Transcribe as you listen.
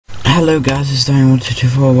Hello guys, it's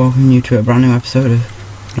Daniel1224, welcome you to a brand new episode of...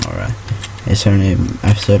 Alright, it's only an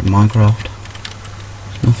episode of Minecraft.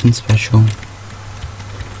 Nothing special.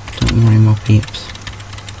 Don't worry my peeps.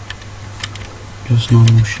 Just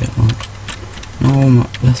normal shit like... Normal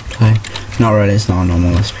let's play. Not really, it's not a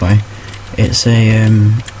normal let's play. It's a,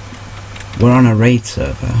 we're on a raid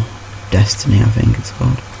server. Destiny I think it's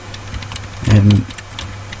called. I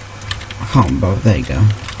can't remember, there you go.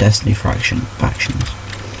 Destiny factions.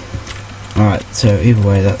 Alright, so either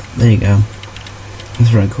way, there you go.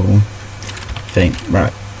 That's really cool thing.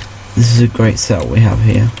 Right, this is a great setup we have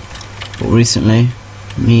here. But recently,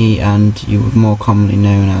 me and you were more commonly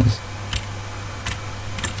known as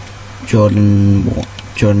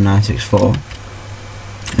Jordan964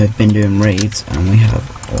 have been doing raids, and we have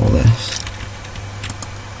all this.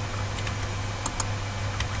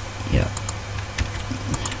 Yeah.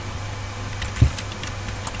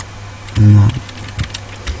 And that.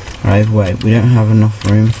 Right, anyway, we don't have enough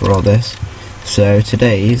room for all this, so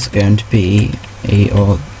today is going to be a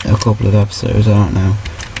couple of episodes, I don't know,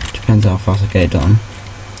 depends how fast I get it done,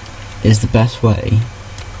 is the best way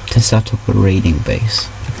to set up a raiding base.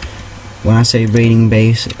 When I say raiding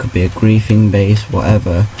base, it could be a griefing base,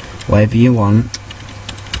 whatever you want,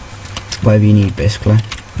 whatever you need basically.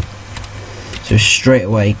 So straight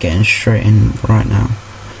away, getting straight in right now.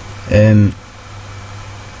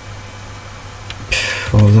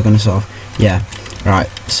 What was I going to solve? Yeah, right.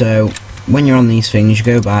 So when you're on these things, you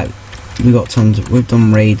go back. We've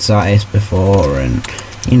done raids like this before, and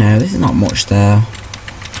you know there's not much there.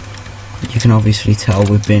 You can obviously tell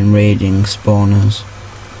we've been raiding spawners.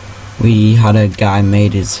 We had a guy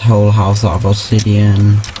made his whole house out of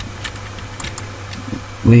obsidian.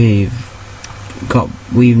 We've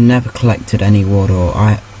never collected any wood, or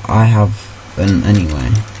I haven't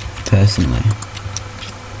anyway, personally.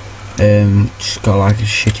 Just got like a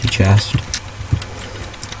shitty chest.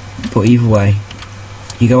 But either way,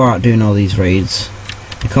 you go out doing all these raids,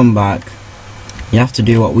 you come back, you have to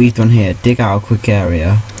do what we've done here, dig out a quick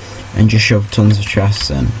area and just shove tons of chests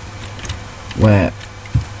in. Where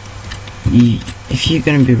if you're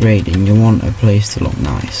going to be raiding, you want a place to look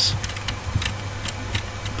nice,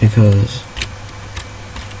 because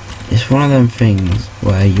it's one of them things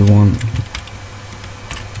where you want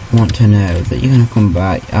to know that you're going to come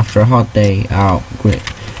back after a hard day out,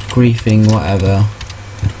 griefing, whatever.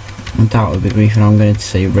 I doubt it would be griefing, I'm going to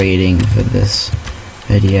say raiding for this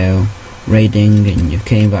video. Raiding, and you've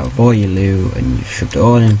came back with all your loot and you've shoved it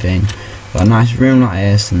all in thing, got a nice room like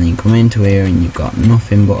this, and then you come into here and you've got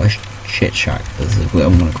nothing but a shit shack. That's what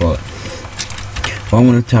I'm going to call it. What I'm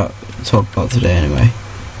going to talk about today anyway.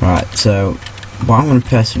 Right, so what I'm going to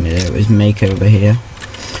personally do is make over here.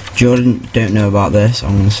 Jordan don't know about this.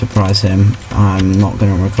 I'm going to surprise him. I'm not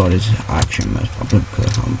going to record his action most probably because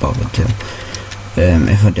I can't bother to.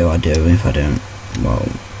 If I do, I do. If I don't, well,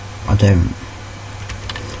 I don't.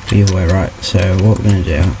 Either way, right. So what we're going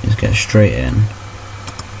to do is get straight in.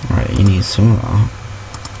 Right, you need some of that.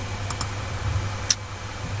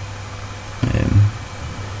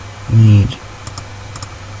 We need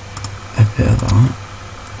a bit of that.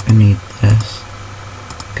 We need this.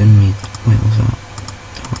 Gonna need. Wait, what's that?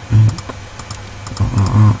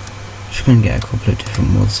 Just gonna get a couple of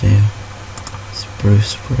different woods here.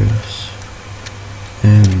 Spruce.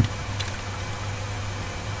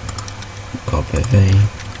 Got a bit of a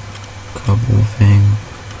cobble thing.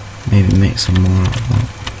 Maybe make some more out of that.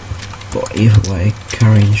 But either way,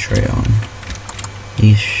 carrying straight on.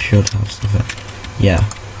 These should have stuff in. Yeah,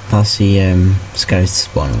 that's the skeleton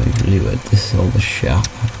spawn we've looted. This is all the shit.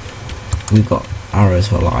 We've got arrows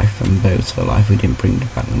for life and bows for life. We didn't bring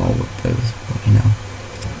back more with bows, but you know.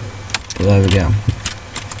 But there we go.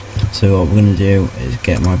 So what we're gonna do is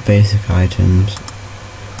get my basic items.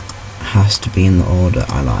 Has to be in the order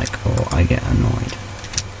I like, or I get annoyed.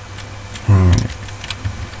 Alright.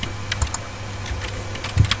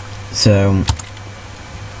 So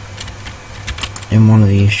in one of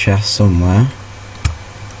these chests somewhere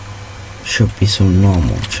should be some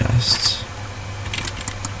normal chests.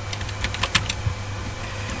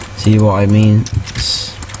 See what I mean?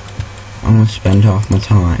 I'm going to spend half my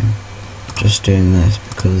time just doing this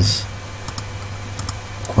because,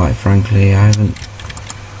 quite frankly, I haven't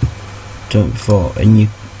done it before, and you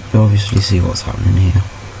obviously see what's happening here.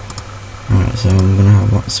 Alright, so I'm going to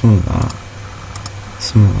have some of that,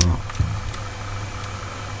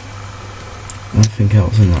 Anything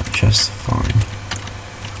else in that chest is fine.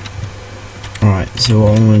 Alright, so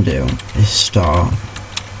what I'm going to do is start.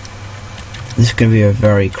 This is going to be a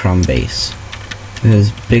very cramped base,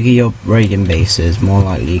 because bigger your raiding base is, more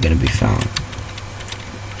likely you're going to be found.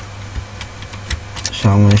 so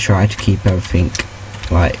I'm going to try to keep everything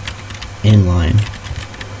like in line.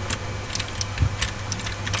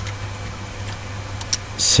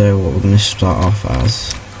 So what we're going to start off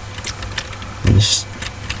as, we're going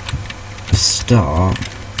to start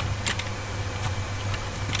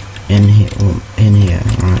in here,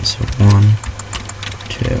 right? So 1,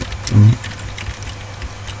 2,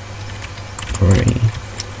 3,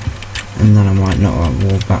 and then I might not like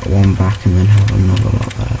wall back one back and then have another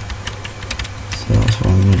lot there. So that's what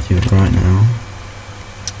I'm going to do right now.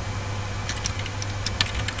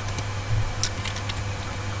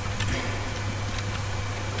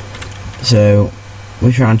 So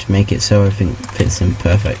we're trying to make it so everything fits in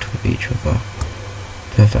perfect with each other,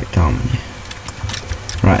 perfect harmony.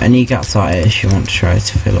 Right, any gaps like this you want to try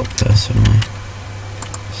to fill up personally.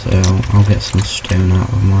 So I'll get some stone out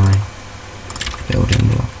of my building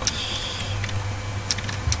blocks.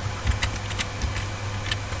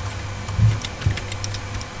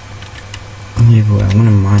 Either way, I'm going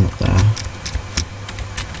to mine up there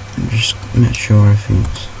and just make sure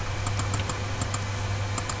everything's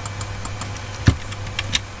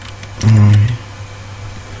alright.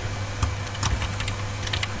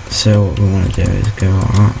 So what we want to do is go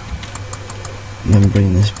like that, and then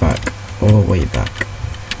bring this back all the way back,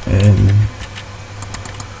 and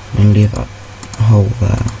leave that hole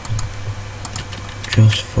there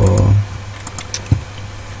just for,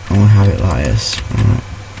 I'm going to have it like this. Alright,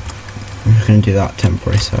 I'm just going to do that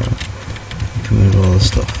temporary so we can move all the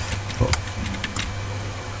stuff, but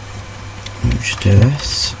let me just do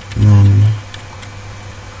this, and then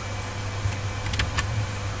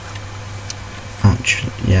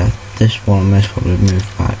actually, yeah, this one most probably move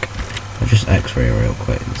back. I'll just x-ray real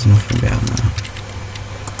quick, there's nothing behind there.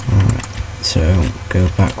 Alright, so go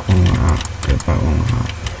back one like that, go back one like that.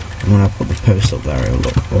 And when I put the post up there, it'll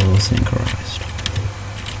look all synchronized.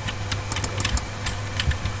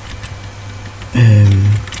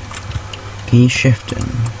 Can you shift in?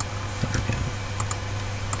 There we go.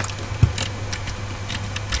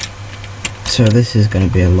 So this is going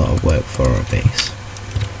to be a lot of work for our base.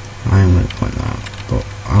 I am going to point that out, but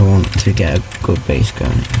I want to get a good base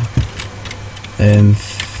going here.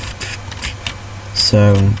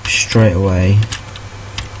 So straight away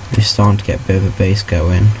we're starting to get a bit of a base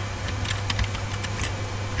going.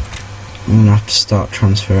 I'm going to have to start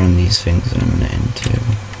transferring these things in a minute into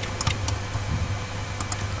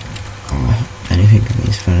anything in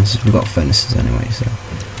these furnaces. We've got furnaces anyway, so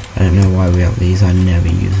I don't know why we have these. I never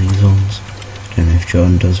use these ones. I don't know if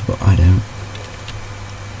Jordan does, but I don't.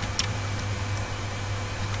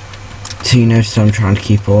 So you notice I'm trying to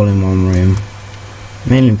keep all in one room,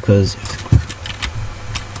 mainly because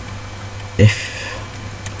if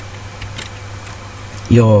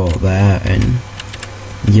you're there and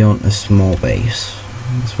you want a small base,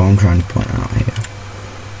 that's what I'm trying to point out here.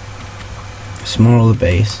 The smaller the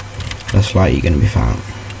base, less likely you're going to be found.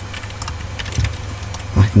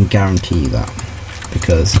 I can guarantee you that,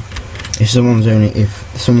 because if someone's a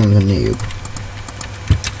noob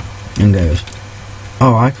and goes,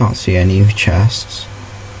 oh, I can't see any chests,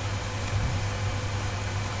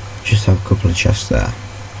 just have a couple of chests there.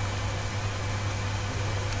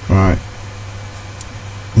 Right,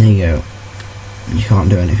 there you go. You can't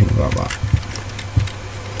do anything about that.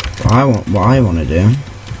 What I want to do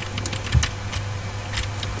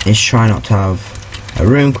is try not to have a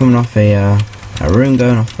room coming off here, a room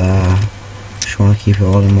going off there. Just want to keep it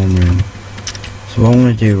all in one room. So what I'm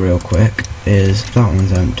going to do real quick is, that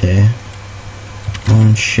one's empty,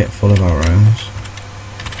 one's shit full of arrows.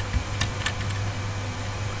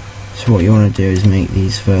 So what you want to do is make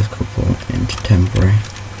these first couple into temporary.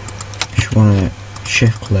 Just want to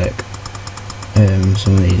shift click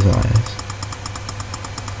some of these layers.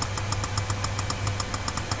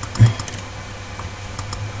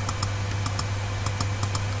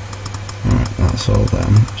 Alright, that's all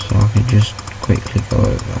them, so I can just quickly go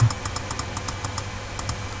over.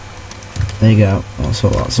 There you go, that's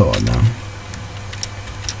all that's sorted now.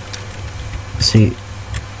 See,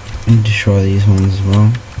 and destroy these ones as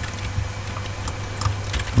well.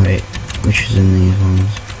 Wait, which is in these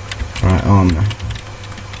ones? Right, armor.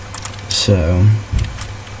 So,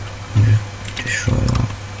 I'll just destroy that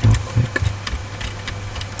real quick.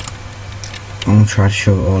 I'm gonna try to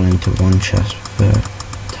shove it all into one chest for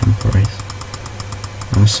temporaries.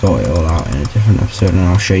 I'll sort it all out in a different episode, and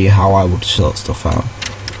I'll show you how I would sort stuff out,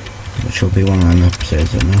 which will be one of them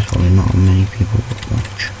episodes that most probably not many people would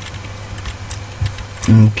watch.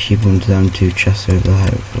 And we'll keep them to them 2 chests over there,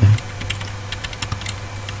 hopefully.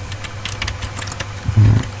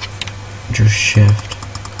 Alright, just shift.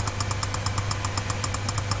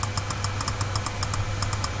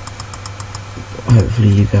 hopefully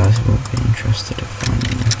you guys will be interested in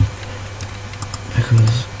finding them,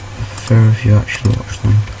 because very few actually watch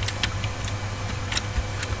them.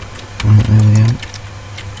 Right, there we go.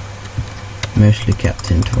 Mostly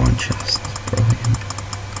kept into one chest. That's brilliant.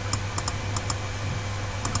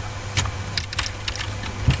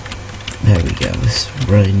 There we go. This is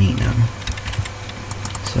really neat now.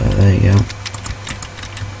 So there you go.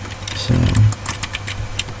 So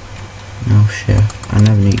no shift. I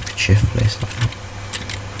never knew you could shift place like that.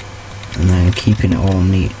 And then keeping it all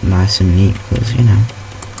neat, nice and neat, because you know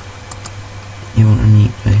you want a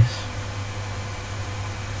neat place.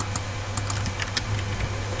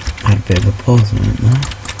 I had a bit of a pause moment there.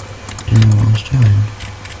 Didn't know what I was doing.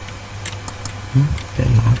 Bit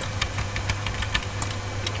of lag.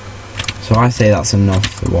 So I say that's enough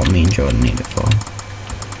for what me and Jordan need it for.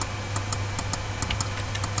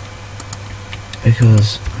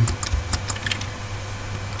 Because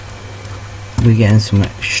we're getting some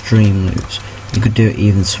extreme loops. You could do it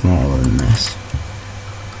even smaller than this.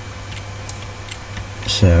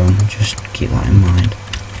 So just keep that in mind.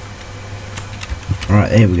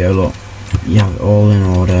 Right, here we go, look. You have it all in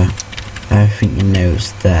order. Everything you know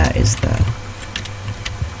is there is there.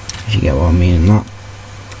 If you get what I mean in that.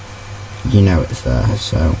 You know it's there,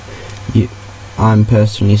 so I'm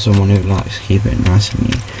personally someone who likes to keep it nice and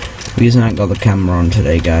neat. The reason I ain't got the camera on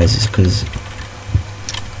today, guys, is because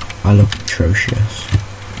I look atrocious.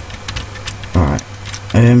 Alright,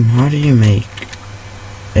 how do you make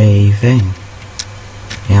a thing?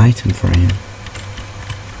 The item frame?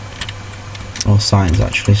 Or signs,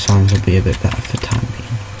 actually. Signs will be a bit better for time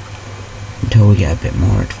being, until we get a bit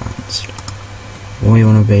more advanced. What you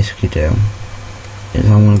want to basically do is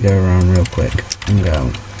I want to go around real quick and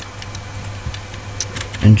go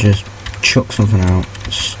and just chuck something out,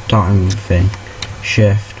 starting with a thing,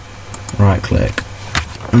 shift, right click,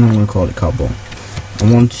 and I'm going to call it cobble. I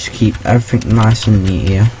want to keep everything nice and neat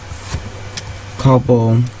here.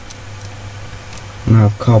 Cobble, and I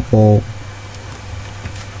have cobble,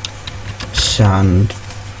 sand,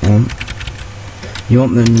 you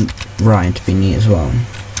want the writing to be neat as well,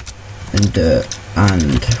 and dirt,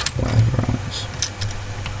 and whatever else.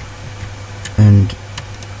 And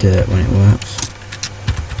dirt when it works.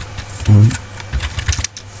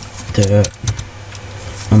 Dirt.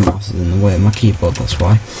 My mouse is in the way of my keyboard, that's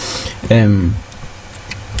why.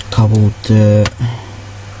 Cobble, dirt.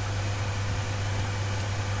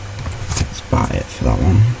 That's about it for that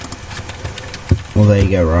one. Well, there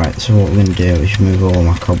you go. Right, so what we're going to do is move all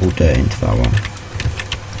my cobble dirt into that one.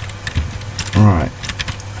 Alright,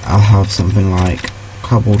 I'll have something like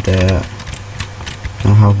cobble dirt.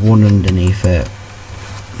 I'll have one underneath it.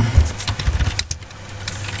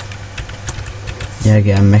 Yeah,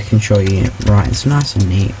 again, making sure you right, it's nice and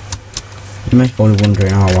neat. You may be probably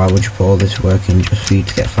wondering, oh, why would you put all this work in just for you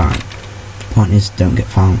to get found? The point is, don't get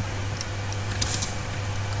found.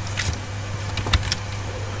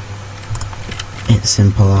 It's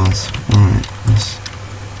simple as. Alright, let's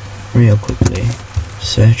real quickly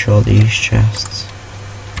search all these chests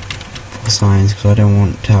for signs, because I don't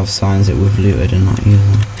want to have signs that we've looted and not use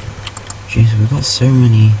them. Jeez, we've got so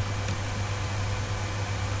many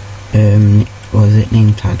what is it,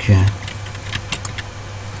 name tags, yeah.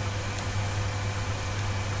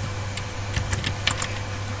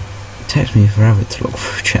 It takes me forever to look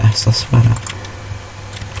for a chest, I swear that.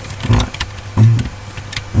 Right,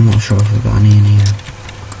 I'm not sure if we've got any in here.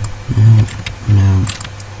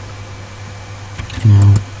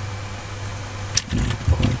 No,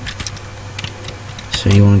 cool. So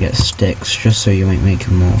you want to get sticks, just so you ain't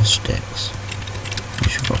making more sticks.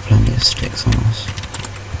 Which we've got plenty of sticks on us.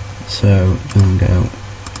 So I'm going to go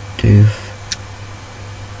doof.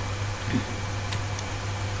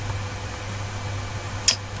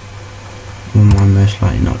 Well, I'm most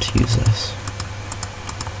likely not to use this.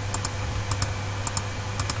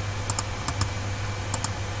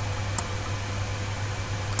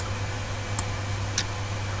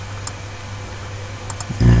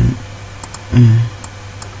 And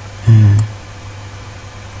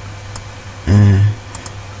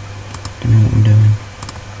don't know what I'm doing.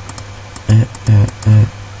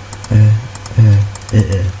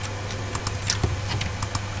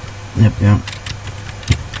 There we go.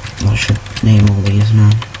 I should name all these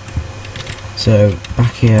now. So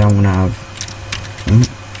back here I'm gonna have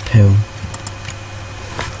two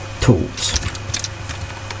tools.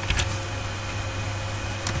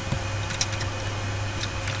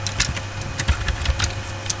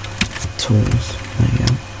 Tools. There you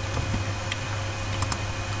go.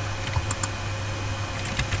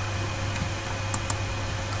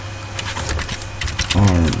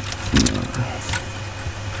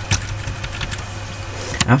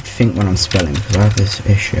 have to think when I'm spelling, because I have this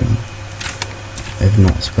issue of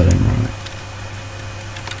not spelling right.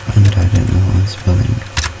 And I don't know what I'm spelling.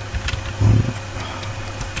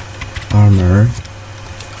 Armor.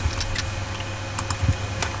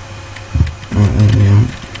 Right, there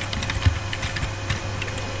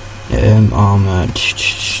we go. Armor.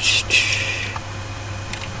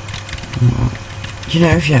 You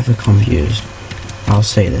know, if you're ever confused, I'll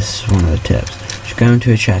say this is one of the tips. Just go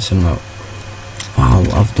into a chest and look. Wow,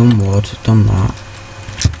 I've done wood, done that.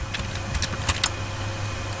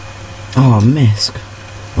 Oh, misc.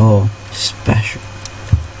 Oh, special.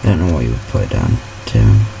 I don't know what you would put it down to.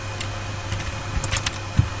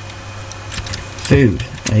 Food.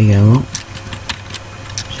 There you go, look.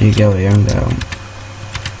 So you go here and go.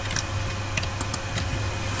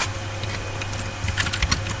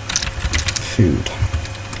 Food.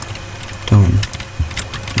 Done.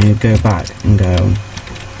 And you go back and go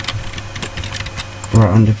right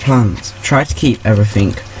under plants. Try to keep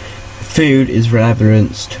everything. Food is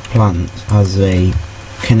relevance to plants, has a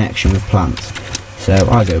connection with plants. So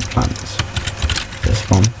I go plants. This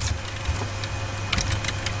one.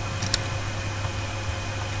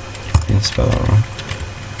 I think I spelled that wrong.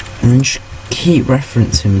 And then just keep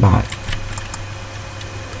referencing back.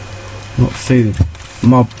 Not food.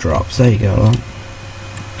 Mob drops. There you go. Look.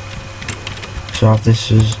 So I have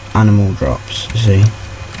this as animal drops. You see.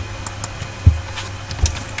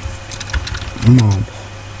 Mob.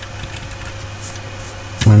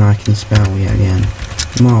 When I can spell yet again.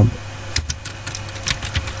 Mob.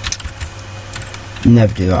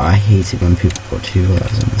 Never do that. I hate it when people put two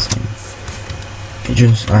letters in the same. It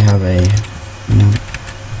just, I have a,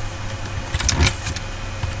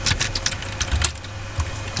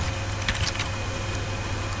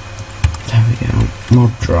 there we go.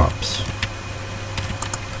 Mob drops.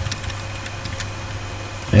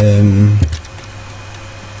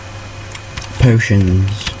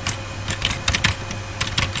 Potions.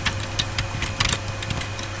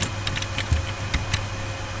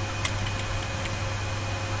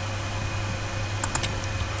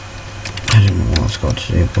 Got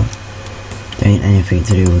to do, but there ain't anything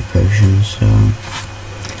to do with potions, so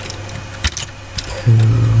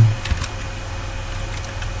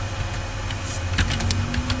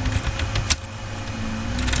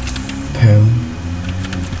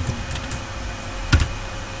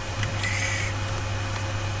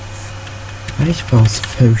how do you spell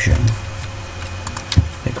potion?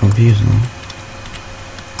 A bit confusing.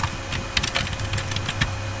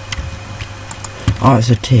 Oh, it's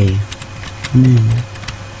a T. Oh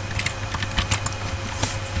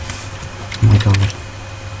my god.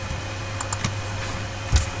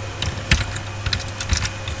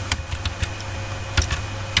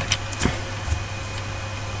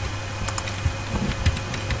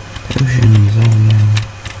 Potions, oh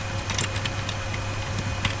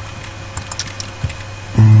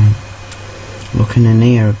yeah. Looking in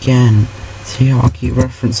here again. See how I keep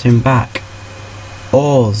referencing back.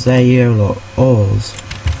 Ores, there you look, ores.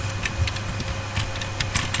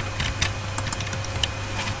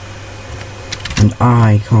 And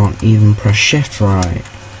I can't even press shift right.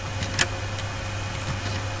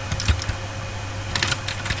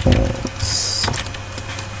 Ores.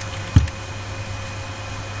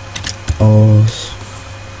 Ores.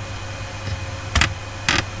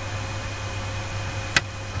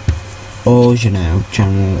 Ores, you know,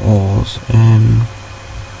 general ores.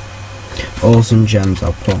 Ores and gems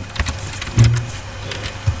I'll put.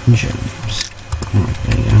 Gems. Right,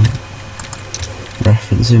 there you go.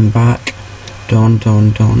 Referencing back. Done.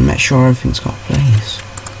 Make sure everything's got a place.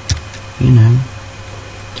 You know.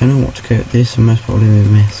 Don't know what to go with this. I most probably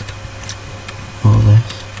missed all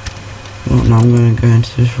this. Well, now I'm going to go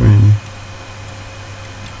into this room.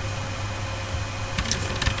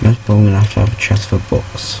 Most probably I'm going to have a chest for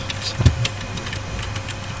books.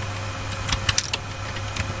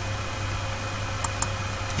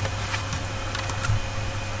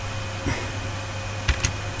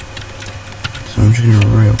 So I'm just going to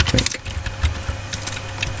real quick.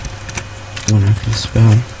 When I can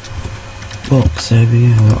spell books, there we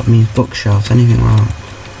go. That means bookshelves, anything like that.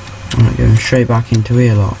 I'm not going straight back into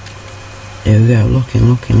here, lot. Here we go,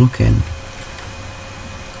 looking.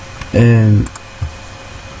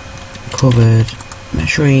 Covered. Make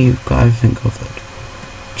sure you've got everything covered.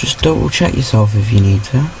 Just double check yourself if you need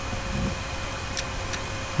to.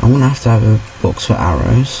 I'm gonna have to have a books for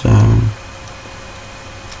arrows, so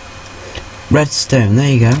redstone,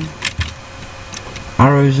 there you go.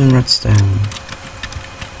 Arrows and redstone.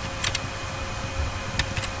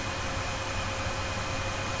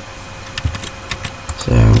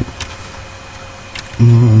 So,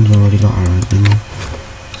 no one's already got arrows anymore.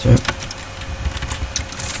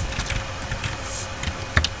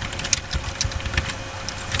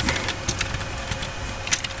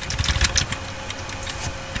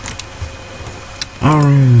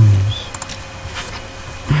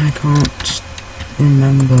 can't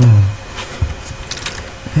remember.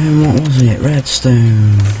 What was it?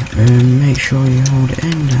 Redstone. Make sure you hold it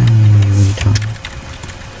in down, you retard.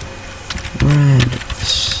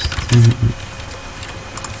 Redstone.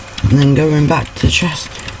 And then going back to the chest,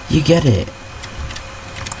 you get it.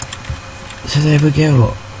 So there we go,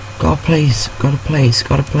 look. Got a place, got a place,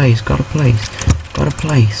 got a place, got a place, got a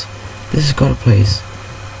place. This has got a place.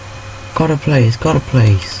 Got a place, got a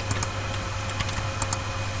place.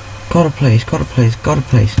 Got a place, got a place, got a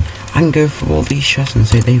place. I can go through all these chests and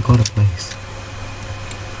say they've got a place.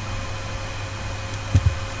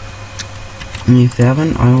 And if they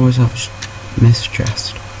haven't, I always have a missed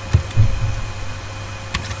chest.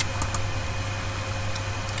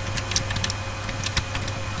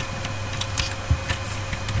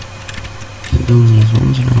 Doing these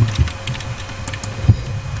ones now.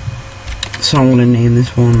 So I'm gonna name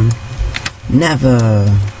this one Never.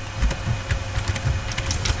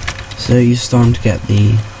 So you're starting to get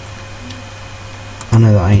the. I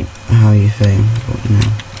know that ain't how you think, but you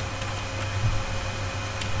know.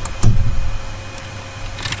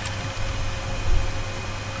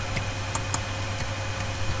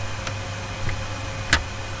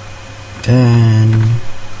 Then,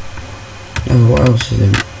 oh, what else is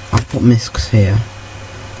in? I put miscs here.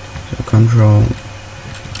 So control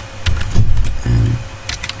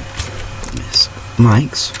misc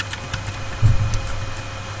mics.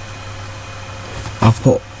 I'll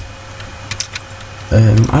put I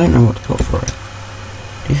don't know what to put for it.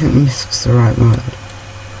 Do you think misc's the right word?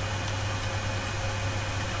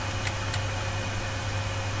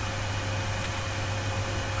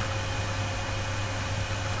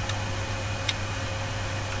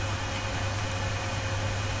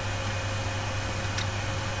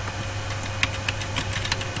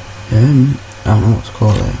 I don't know what to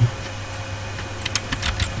call it.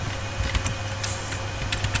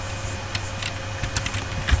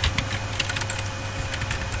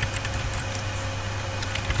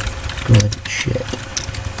 Good shit.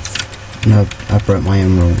 No, I broke my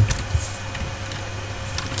own rule.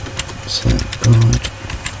 So good.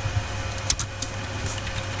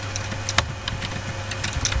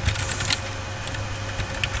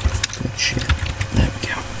 Good shit. There we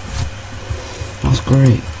go. That's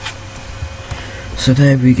great. So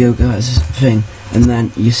there we go, guys, thing, and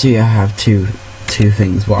then you see I have two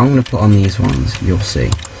things. What I'm going to put on these ones, you'll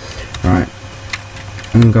see. Right,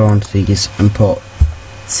 I'm going to go on to these and put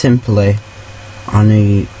simply, I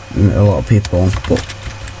know a lot of people put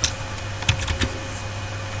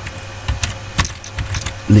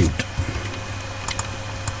loot.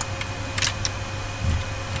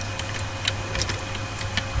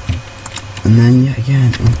 And then yet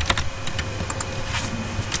again,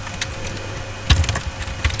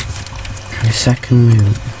 second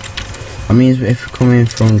loot. That means if you come in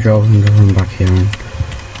from jobs and go run back here and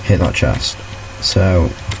hit that chest.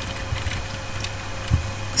 So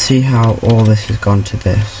see how all this has gone to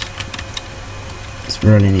this. It's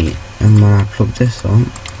really neat. And when I plug this on,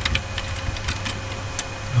 look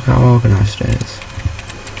how organised it is.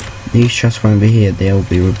 These chests won't be here, they'll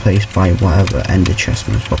be replaced by whatever ender chest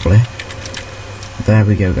most probably. There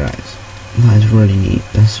we go, guys. That is really neat.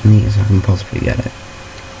 That's as neat as I can possibly get it.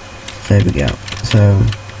 There we go. So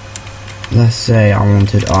let's say I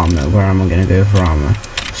wanted armor. Where am I going to go for armor?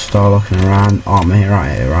 Start looking around. Armor here,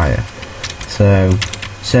 right here. So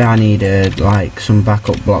say I needed like some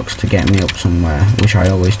backup blocks to get me up somewhere, which I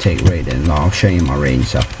always take raiding. I'll show you my raiding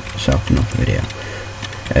self enough video.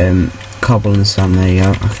 Cobble and sand. There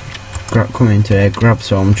you go. Come into here, grab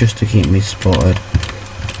some just to keep me spotted.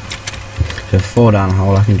 So fall down a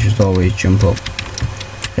hole, I can just always jump up.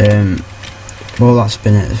 Well, that's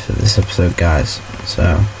been it for this episode, guys.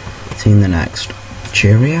 So, see you in the next.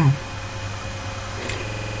 Cheerio.